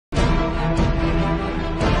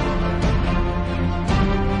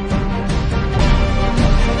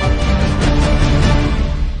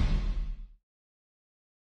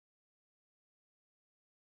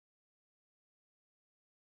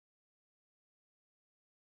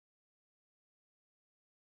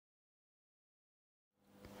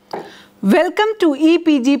Welcome to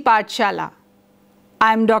EPG Pathshala.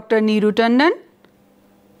 I am Dr. Neeru Tandon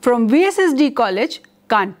from VSSD College,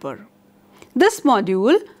 Kanpur. This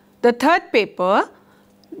module, the third paper,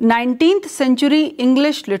 19th century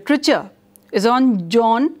English literature, is on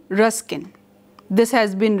John Ruskin. This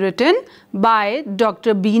has been written by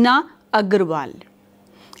Dr. Beena Agarwal.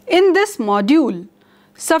 In this module,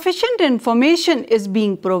 sufficient information is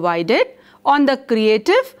being provided on the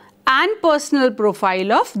creative and personal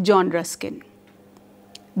profile of John Ruskin.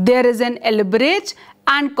 There is an elaborate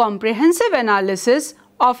and comprehensive analysis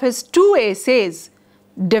of his two essays,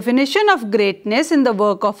 Definition of Greatness in the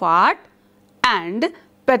Work of Art and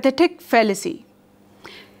Pathetic Fallacy.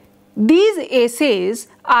 These essays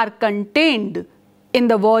are contained in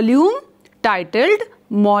the volume titled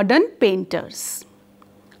Modern Painters.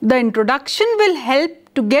 The introduction will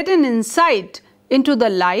help to get an insight into the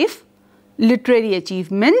life, literary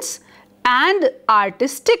achievements and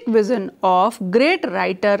artistic vision of great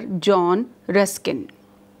writer John Ruskin.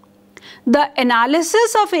 The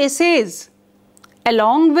analysis of essays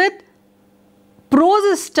along with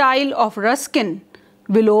prose style of Ruskin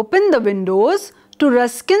will open the windows to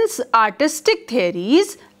Ruskin's artistic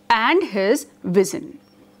theories and his vision.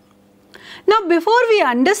 Now, before we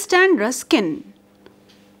understand Ruskin,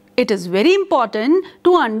 it is very important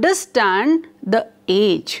to understand the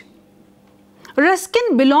age.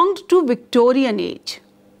 Ruskin belonged to Victorian age,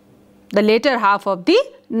 the later half of the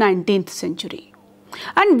 19th century.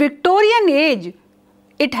 And Victorian age,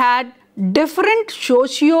 it had different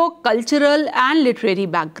socio-cultural and literary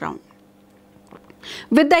background.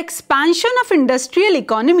 With the expansion of industrial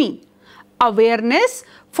economy, awareness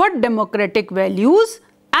for democratic values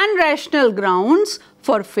and rational grounds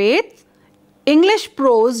for faith, English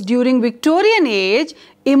prose during Victorian age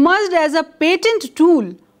emerged as a patent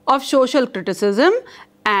tool of social criticism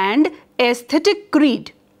and aesthetic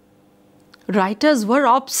creed. Writers were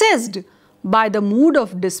obsessed by the mood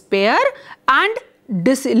of despair and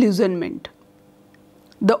disillusionment.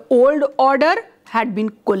 The old order had been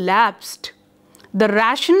collapsed. The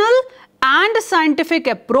rational and scientific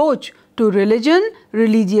approach to religion,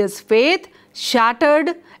 religious faith,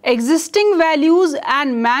 shattered existing values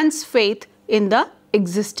and man's faith in the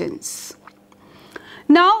existence.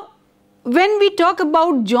 Now, when we talk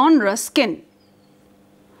about John Ruskin,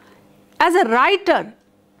 as a writer,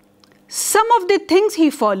 some of the things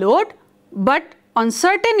he followed, but on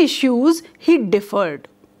certain issues he differed.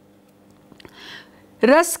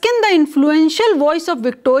 Ruskin, the influential voice of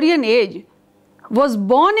Victorian age, was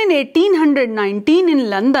born in 1819 in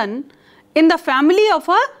London in the family of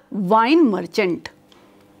a wine merchant.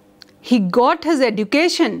 He got his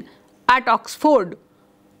education at Oxford,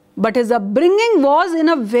 but his upbringing was in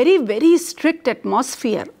a very strict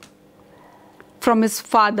atmosphere. From his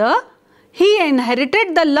father, he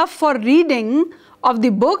inherited the love for reading of the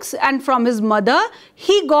books, and from his mother,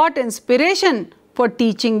 he got inspiration for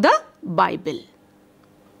teaching the Bible.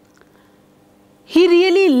 He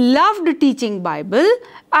really loved teaching Bible,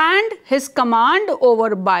 and his command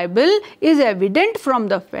over Bible is evident from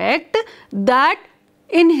the fact that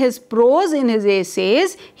in his prose, in his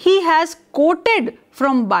essays, he has quoted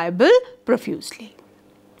from Bible profusely.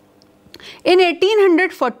 In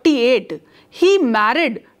 1848, he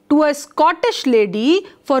married to a Scottish lady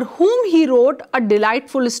for whom he wrote a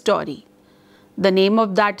delightful story. The name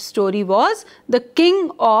of that story was The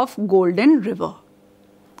King of Golden River.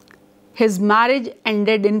 His marriage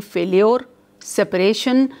ended in failure,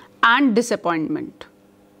 separation and disappointment.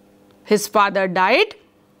 His father died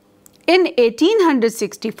in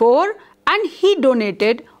 1864 and he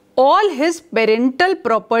donated all his parental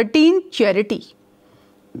property in charity.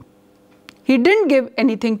 He didn't give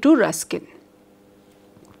anything to Ruskin.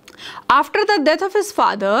 After the death of his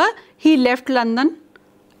father, he left London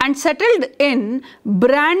and settled in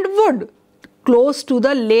Brantwood, close to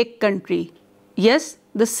the Lake Country. Yes,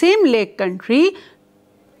 the same Lake Country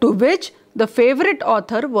to which the favorite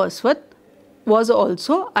author Wordsworth was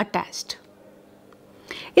also attached.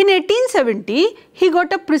 In 1870, he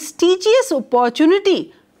got a prestigious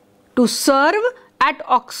opportunity to serve at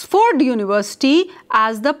Oxford University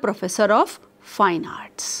as the professor of fine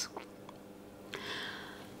arts.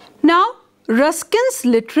 Now, Ruskin's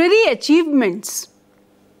literary achievements,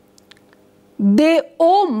 they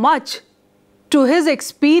owe much to his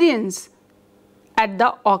experience at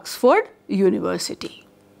the Oxford University.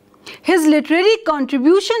 His literary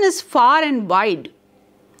contribution is far and wide.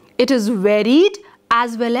 It is varied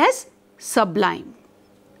as well as sublime.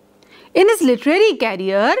 In his literary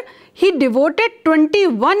career, he devoted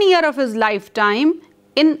 21 years of his lifetime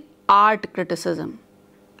in art criticism,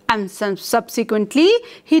 and subsequently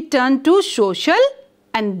he turned to social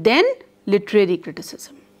and then literary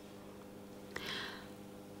criticism.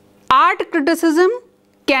 Art criticism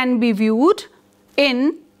can be viewed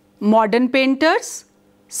in modern painters,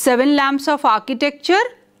 Seven Lamps of Architecture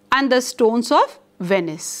and the Stones of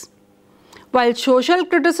Venice. While social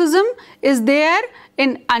criticism is there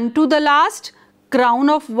in Unto the Last, Crown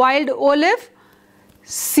of Wild Olive,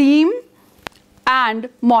 Seam and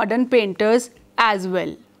modern painters as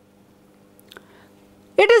well.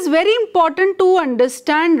 It is very important to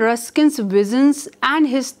understand Ruskin's visions and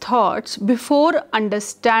his thoughts before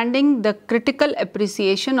understanding the critical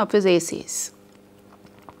appreciation of his essays.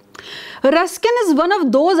 Ruskin is one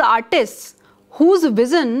of those artists whose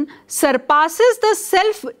vision surpasses the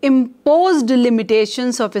self-imposed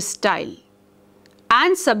limitations of his style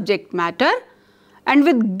and subject matter, and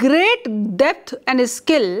with great depth and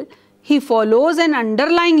skill, he follows an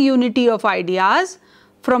underlying unity of ideas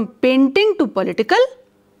from painting to political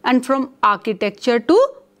and from architecture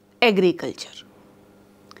to agriculture.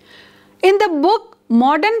 In the book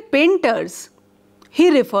Modern Painters, he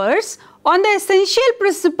refers on the essential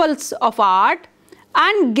principles of art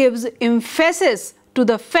and gives emphasis to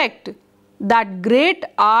the fact that great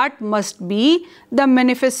art must be the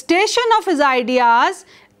manifestation of his ideas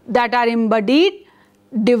that are embodied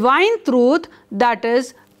divine truth that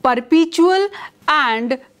is perpetual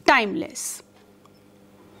and timeless.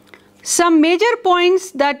 Some major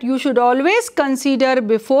points that you should always consider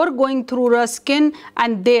before going through Ruskin,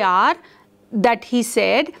 and they are that he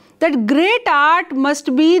said that great art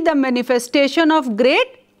must be the manifestation of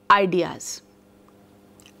great ideas.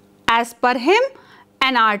 As per him,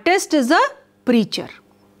 an artist is a preacher.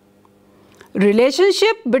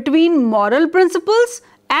 Relationship between moral principles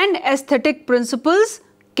and aesthetic principles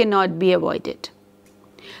cannot be avoided.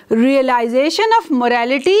 Realization of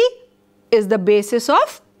morality is the basis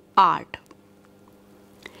of art.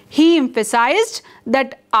 He emphasized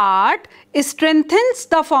that art strengthens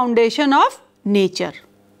the foundation of nature.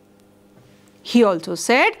 He also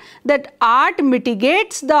said that art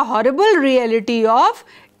mitigates the horrible reality of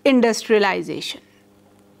industrialization.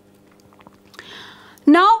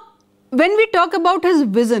 Now, when we talk about his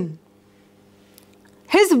vision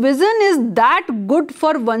is that good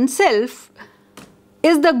for oneself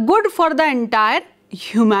is the good for the entire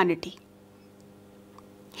humanity.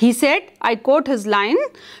 He said, I quote his line,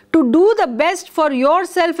 "To do the best for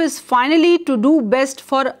yourself is finally to do best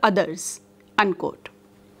for others," unquote.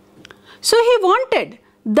 So he wanted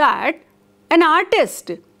that an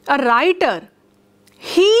artist, a writer,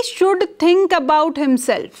 he should think about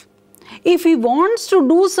himself. If he wants to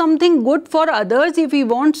do something good for others, if he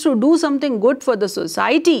wants to do something good for the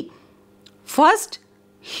society, first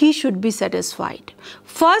he should be satisfied.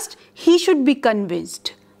 First he should be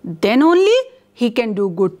convinced. Then only he can do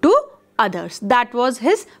good to others. That was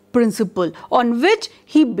his principle on which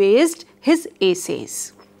he based his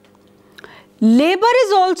essays. Labor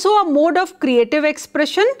is also a mode of creative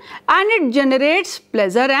expression and it generates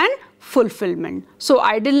pleasure and fulfillment. So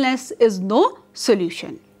idleness is no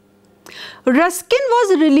solution. Ruskin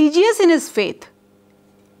was religious in his faith,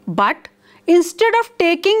 but instead of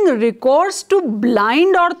taking recourse to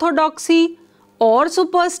blind orthodoxy or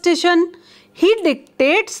superstition, he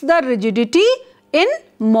dictates the rigidity in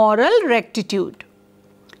moral rectitude.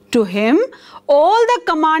 To him, all the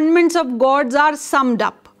commandments of God are summed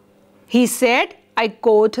up. He said, I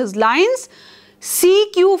quote his lines,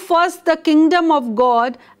 "Seek you first the kingdom of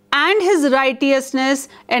God and his righteousness,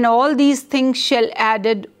 and all these things shall be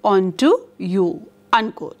added unto you,"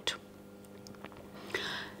 unquote.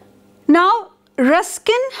 Now,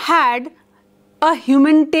 Ruskin had a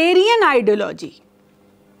humanitarian ideology.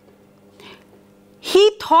 He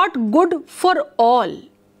thought good for all,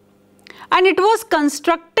 and it was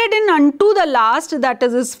constructed in Unto the Last, that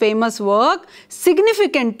is his famous work,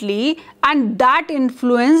 significantly, and that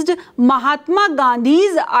influenced Mahatma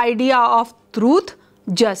Gandhi's idea of truth,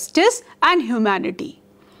 justice and humanity.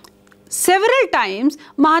 Several times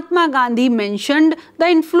Mahatma Gandhi mentioned the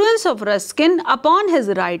influence of Ruskin upon his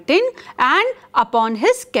writing and upon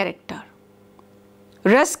his character.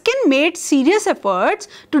 Ruskin made serious efforts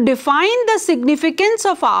to define the significance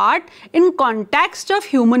of art in context of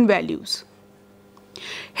human values.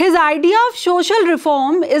 His idea of social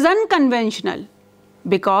reform is unconventional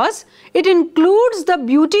because it includes the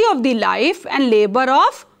beauty of the life and labor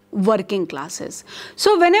of working classes.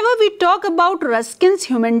 So whenever we talk about Ruskin's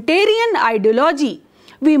humanitarian ideology,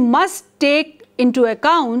 we must take into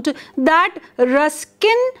account that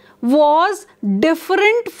Ruskin was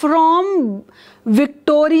different from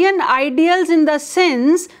Victorian ideals in the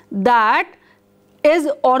sense that is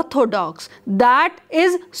orthodox, that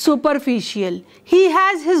is superficial. He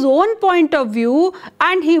has his own point of view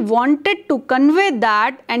and he wanted to convey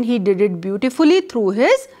that, and he did it beautifully through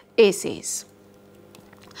his essays.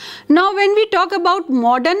 Now when we talk about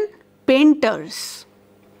modern painters,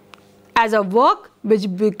 as a work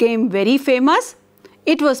which became very famous,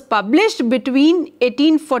 it was published between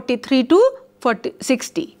 1843 to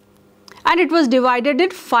 60 and it was divided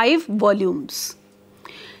in 5 volumes.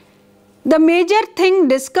 The major thing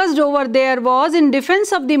discussed over there was in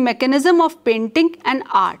defense of the mechanism of painting and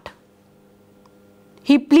art.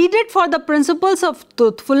 He pleaded for the principles of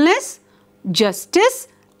truthfulness, justice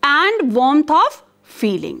and warmth of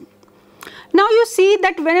feeling. Now you see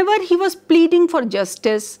that whenever he was pleading for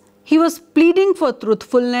justice, he was pleading for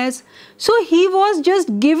truthfulness, so he was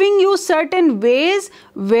just giving you certain ways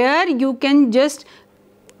where you can just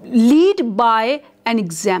lead by an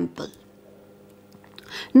example.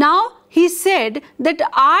 Now he said that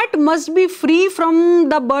art must be free from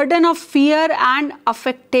the burden of fear and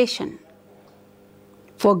affectation.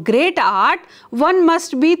 For great art, one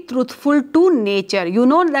must be truthful to nature. You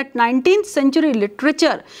know that 19th century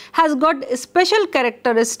literature has got a special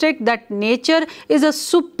characteristic that nature is a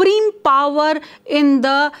supreme power in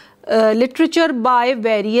the literature by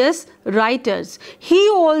various writers. He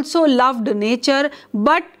also loved nature,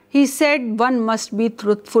 but he said one must be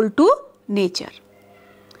truthful to nature.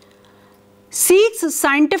 Seeks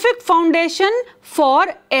scientific foundation for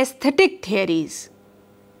aesthetic theories.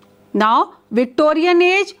 Now, Victorian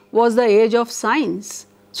age was the age of science.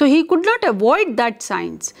 So, he could not avoid that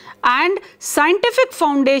science, and scientific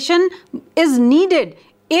foundation is needed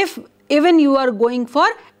if even you are going for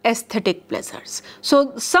aesthetic pleasures.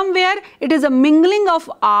 So, somewhere it is a mingling of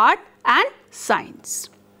art and science.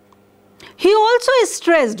 He also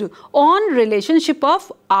stressed on relationship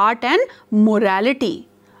of art and morality.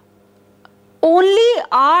 Only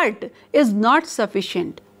art is not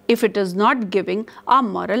sufficient if it is not giving a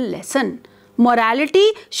moral lesson. Morality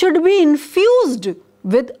should be infused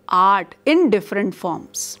with art in different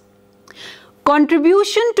forms.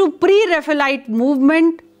 Contribution to pre-Raphaelite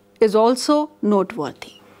movement is also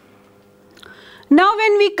noteworthy. Now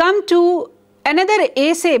when we come to another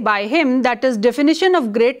essay by him, that is Definition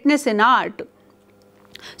of Greatness in Art.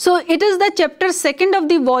 So it is the chapter 2nd of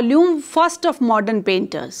the volume 1st of Modern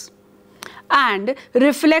Painters. And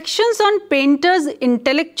reflections on painters'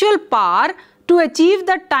 intellectual power to achieve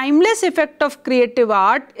the timeless effect of creative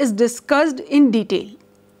art is discussed in detail.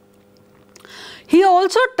 He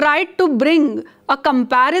also tried to bring a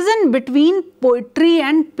comparison between poetry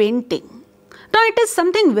and painting. Now it is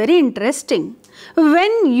something very interesting.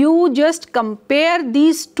 When you just compare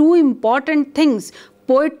these two important things,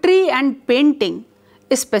 poetry and painting,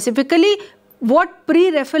 specifically what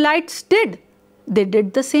pre-Raphaelites did, they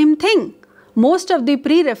did the same thing. Most of the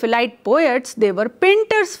pre-Raphaelite poets, they were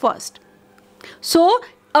painters first. So,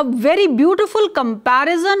 a very beautiful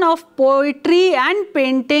comparison of poetry and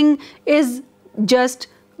painting is just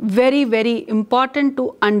very, very important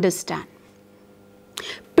to understand.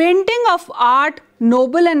 Painting of art,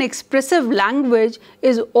 noble and expressive language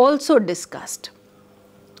is also discussed.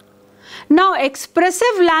 Now,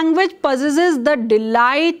 expressive language possesses the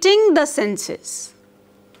delighting the senses.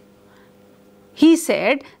 He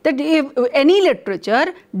said that if any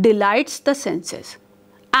literature delights the senses,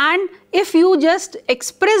 and if you just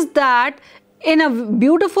express that in a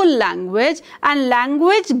beautiful language and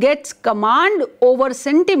language gets command over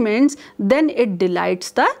sentiments, then it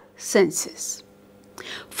delights the senses.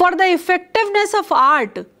 For the effectiveness of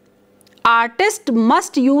art, artists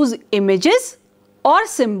must use images or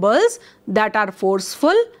symbols that are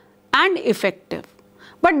forceful and effective.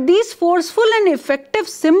 But these forceful and effective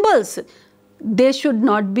symbols, they should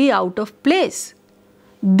not be out of place.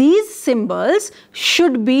 These symbols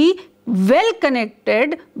should be well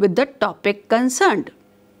connected with the topic concerned.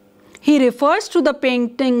 He refers to the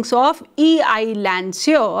paintings of E.I.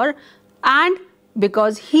 Landseer, and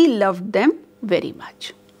because he loved them very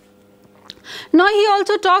much. Now he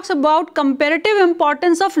also talks about comparative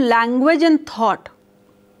importance of language and thought.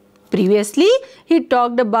 Previously, he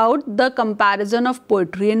talked about the comparison of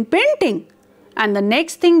poetry and painting. And the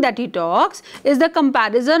next thing that he talks is the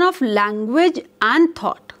comparison of language and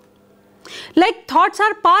thought. Like, thoughts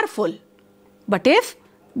are powerful, but if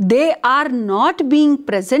they are not being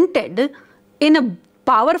presented in a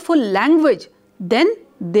powerful language, then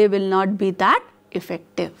they will not be that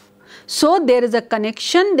effective. So there is a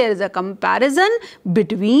connection, there is a comparison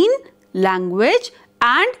between language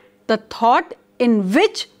and the thought in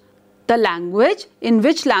which language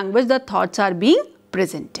the thoughts are being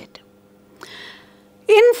presented.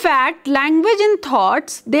 In fact, language and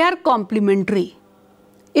thoughts, they are complementary.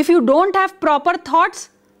 If you don't have proper thoughts,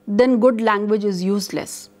 then good language is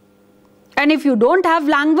useless. And if you don't have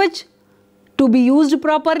language to be used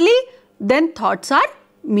properly, then thoughts are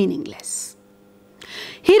meaningless.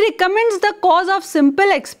 He recommends the cause of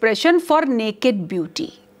simple expression for naked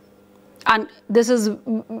beauty. And this is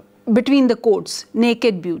between the quotes,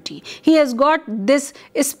 naked beauty. He has got this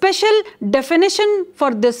special definition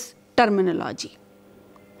for this terminology.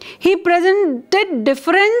 He presented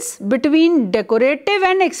difference between decorative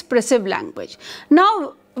and expressive language.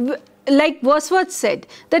 Now, like Wordsworth said,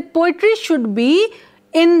 that poetry should be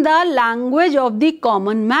in the language of the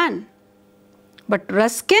common man. But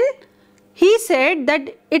Ruskin, he said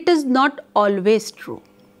that it is not always true.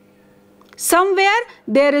 Somewhere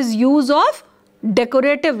there is use of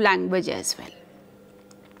decorative language as well.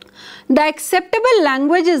 The acceptable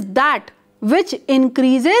language is that which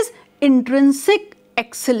increases intrinsic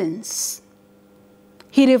excellence.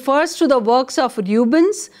 He refers to the works of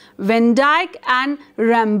Rubens, Van Dyck and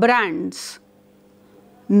Rembrandt.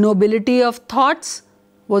 Nobility of thoughts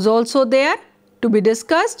was also there to be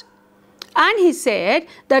discussed. And he said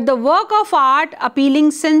that the work of art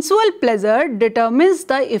appealing sensual pleasure determines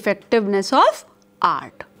the effectiveness of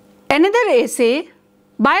art. Another essay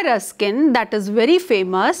by Ruskin that is very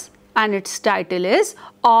famous, and its title is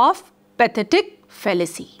Of Pathetic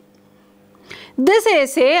Fallacy. This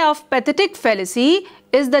essay of pathetic fallacy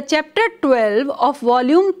is the chapter 12 of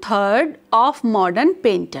volume 3 of Modern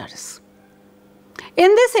Painters.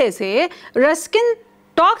 In this essay, Ruskin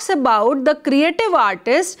talks about the creative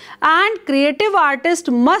artist, and creative artist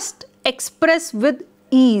must express with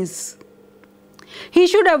ease. He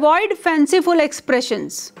should avoid fanciful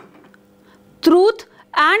expressions. Truth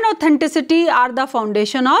and authenticity are the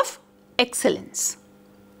foundation of excellence.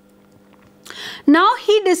 Now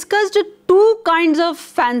he discussed two kinds of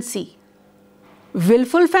fancy,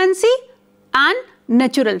 willful fancy and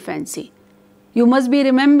natural fancy. You must be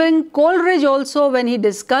remembering Coleridge also when he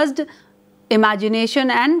discussed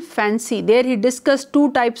imagination and fancy. There he discussed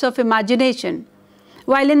two types of imagination.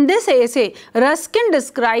 While in this essay, Ruskin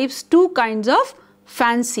describes two kinds of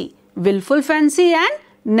fancy, willful fancy and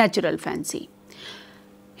natural fancy.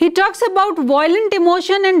 He talks about violent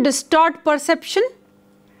emotion and distort perception.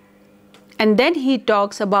 And then he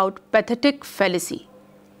talks about pathetic fallacy.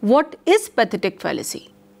 What is pathetic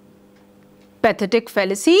fallacy? Pathetic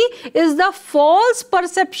fallacy is the false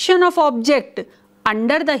perception of object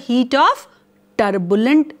under the heat of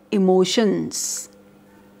turbulent emotions.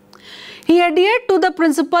 He adhered to the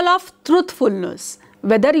principle of truthfulness.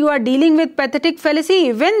 Whether you are dealing with pathetic fallacy,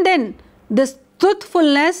 even then this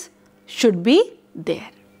truthfulness should be there.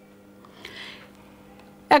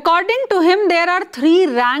 According to him, there are three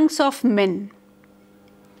ranks of men.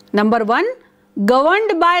 Number 1,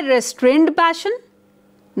 governed by restrained passion.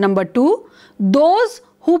 Number 2, those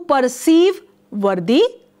who perceive worthy.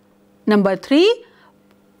 Number 3,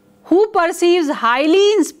 who perceives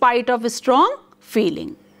highly in spite of a strong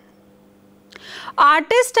feeling.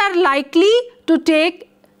 Artists are likely to take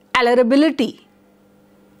allurability,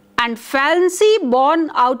 and fancy born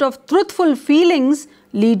out of truthful feelings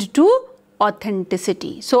lead to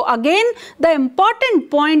authenticity. So again, the important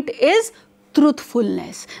point is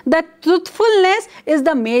truthfulness. The truthfulness is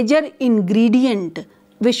the major ingredient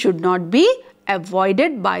which should not be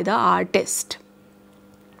avoided by the artist.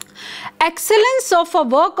 Excellence of a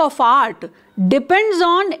work of art depends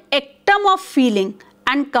on atom of feeling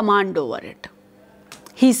and command over it.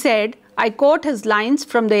 He said, I quote his lines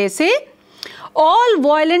from the essay, all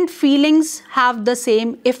violent feelings have the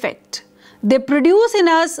same effect. They produce in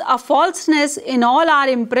us a falseness in all our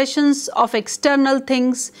impressions of external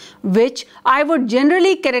things, which I would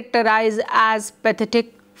generally characterize as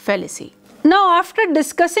pathetic fallacy. Now, after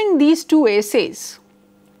discussing these two essays,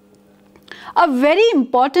 a very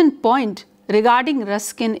important point regarding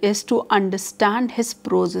Ruskin is to understand his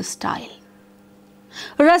prose style.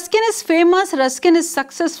 Ruskin is famous, Ruskin is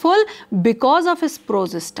successful because of his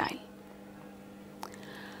prose style.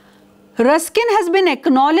 Ruskin has been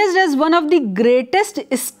acknowledged as one of the greatest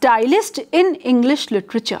stylists in English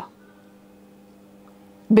literature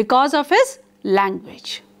because of his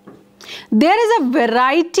language. There is a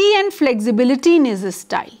variety and flexibility in his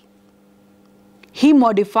style. He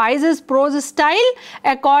modifies his prose style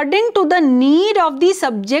according to the need of the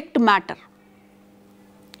subject matter.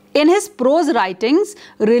 In his prose writings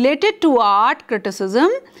related to art criticism,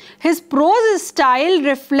 his prose style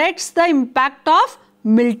reflects the impact of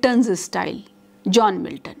Milton's style, John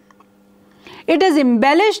Milton. It is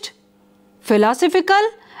embellished, philosophical,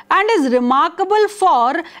 and is remarkable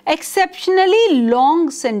for exceptionally long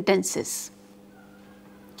sentences.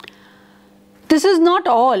 This is not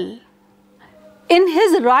all. In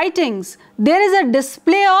his writings, there is a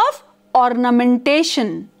display of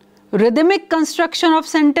ornamentation, rhythmic construction of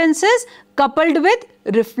sentences coupled with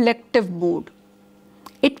reflective mood.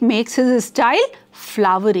 It makes his style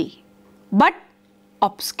flowery but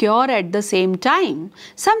obscure at the same time.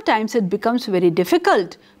 Sometimes it becomes very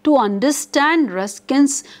difficult to understand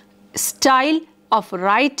Ruskin's style of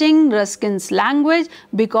writing, Ruskin's language,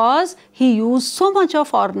 because he used so much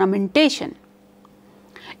of ornamentation.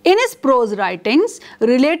 In his prose writings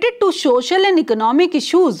related to social and economic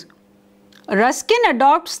issues, Ruskin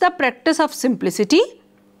adopts the practice of simplicity,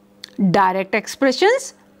 direct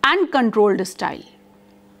expressions and controlled style.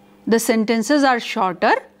 The sentences are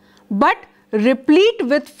shorter but replete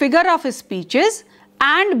with figure of speeches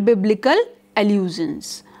and biblical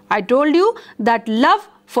allusions. I told you that love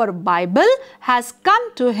for Bible has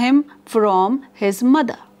come to him from his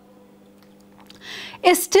mother.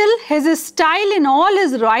 Still, his style in all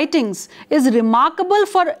his writings is remarkable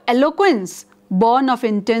for eloquence born of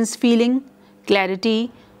intense feeling,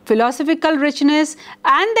 clarity, philosophical richness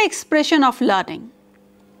and the expression of learning.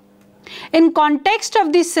 In context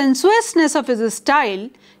of the sensuousness of his style,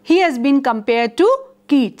 he has been compared to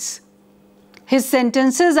Keats. His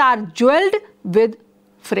sentences are jeweled with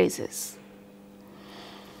phrases.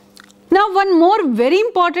 Now, one more very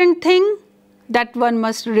important thing that one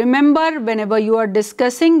must remember whenever you are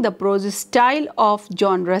discussing the prose style of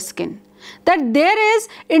John Ruskin, that there is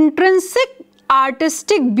intrinsic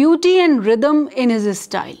artistic beauty and rhythm in his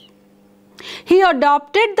style. He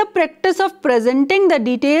adopted the practice of presenting the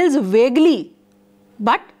details vaguely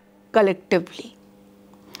but collectively.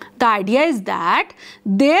 The idea is that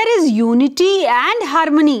there is unity and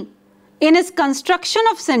harmony in his construction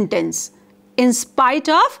of sentence in spite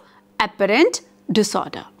of apparent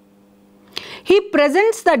disorder. He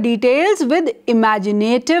presents the details with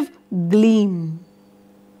imaginative gleam.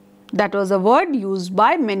 That was a word used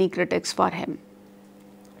by many critics for him.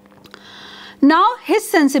 Now, his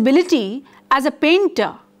sensibility as a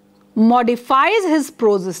painter modifies his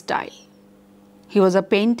prose style. He was a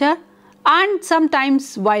painter, and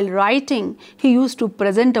sometimes while writing, he used to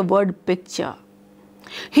present a word picture.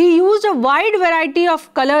 He used a wide variety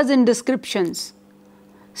of colors in descriptions.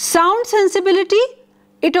 Sound sensibility,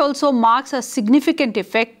 it also marks a significant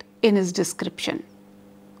effect in his description.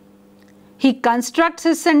 He constructs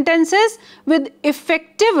his sentences with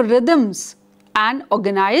effective rhythms and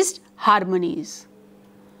organized harmonies.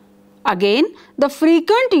 Again, the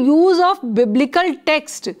frequent use of biblical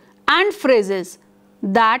text and phrases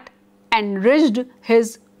that enriched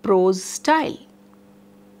his prose style.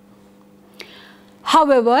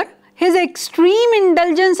 However, his extreme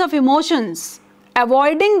indulgence of emotions,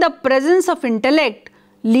 avoiding the presence of intellect,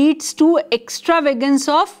 leads to extravagance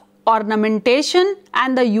of ornamentation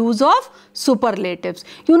and the use of superlatives.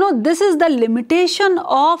 You know, this is the limitation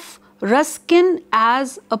of Ruskin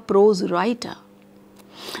as a prose writer.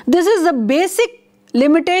 This is the basic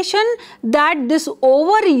limitation, that this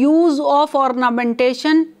overuse of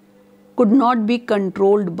ornamentation could not be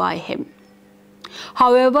controlled by him.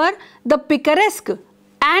 However, the picaresque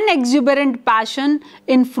and exuberant passion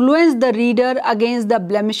influenced the reader against the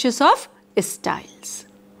blemishes of styles.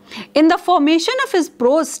 In the formation of his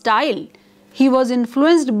prose style, he was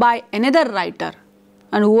influenced by another writer.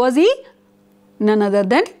 And who was he? None other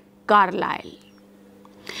than Carlyle.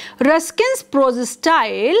 Ruskin's prose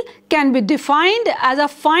style can be defined as a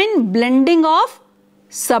fine blending of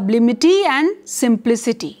sublimity and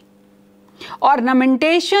simplicity,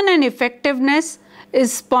 ornamentation and effectiveness,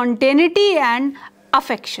 is spontaneity and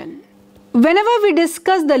affection. Whenever we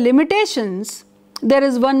discuss the limitations, there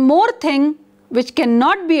is one more thing which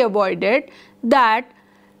cannot be avoided, that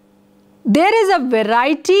there is a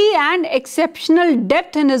variety and exceptional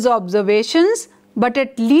depth in his observations, but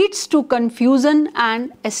it leads to confusion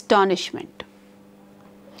and astonishment.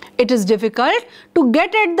 It is difficult to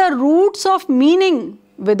get at the roots of meaning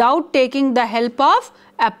without taking the help of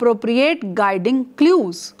appropriate guiding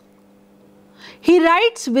clues. He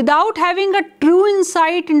writes without having a true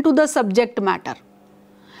insight into the subject matter.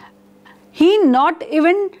 He not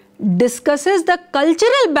even discusses the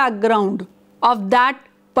cultural background of that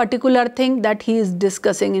particular thing that he is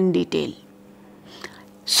discussing in detail.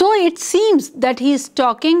 So it seems that he is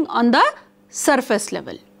talking on the surface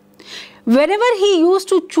level. Whenever he used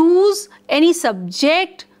to choose any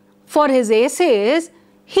subject for his essays,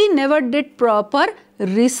 he never did proper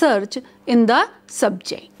research in the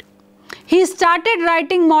subject. He started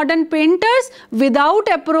writing modern painters without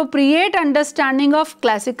appropriate understanding of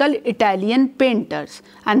classical Italian painters,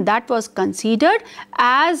 and that was considered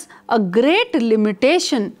as a great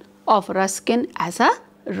limitation of Ruskin as a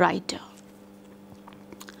writer.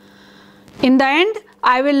 In the end,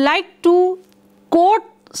 I will like to quote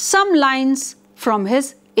some lines from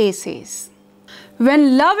his essays.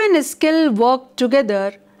 When love and skill work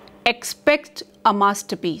together, expect a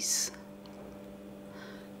masterpiece.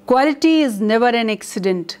 Quality is never an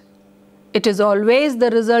accident. It is always the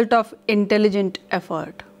result of intelligent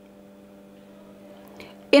effort.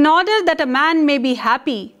 In order that a man may be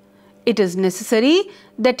happy, it is necessary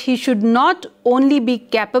that he should not only be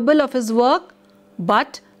capable of his work,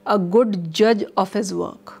 but a good judge of his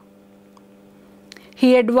work.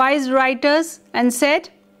 He advised writers and said,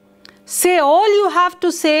 "Say all you have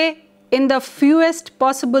to say in the fewest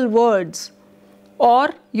possible words, or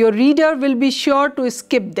your reader will be sure to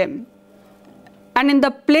skip them, and in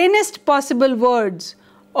the plainest possible words,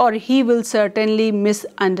 or he will certainly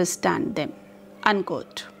misunderstand them."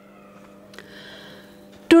 Unquote.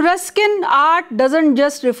 To Ruskin, art doesn't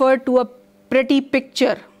just refer to a pretty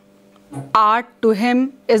picture. Art to him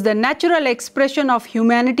is the natural expression of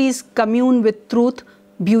humanity's commune with truth,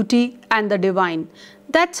 beauty, and the divine.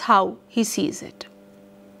 That's how he sees it.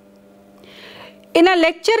 In a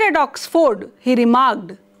lecture at Oxford, he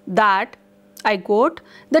remarked that, I quote,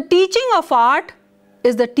 "The teaching of art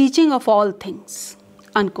is the teaching of all things."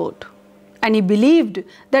 Unquote. And he believed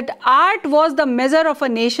that art was the measure of a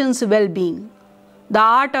nation's well-being. The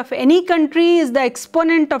art of any country is the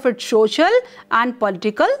exponent of its social and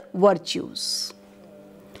political virtues.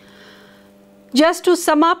 Just to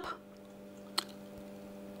sum up,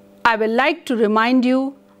 I will like to remind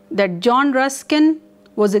you that John Ruskin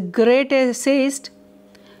was a great essayist.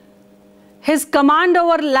 His command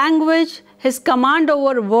over language, his command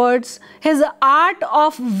over words, his art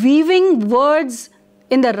of weaving words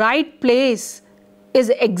in the right place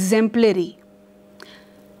is exemplary.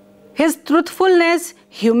 His truthfulness,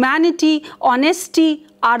 humanity, honesty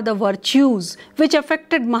are the virtues which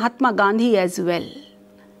affected Mahatma Gandhi as well.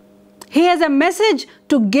 He has a message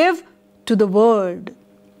to give to the world.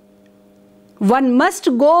 One must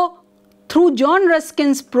go through John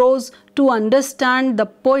Ruskin's prose to understand the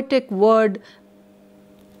poetic word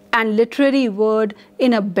and literary word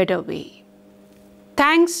in a better way.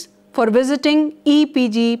 Thanks for visiting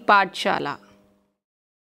EPG Pathshala.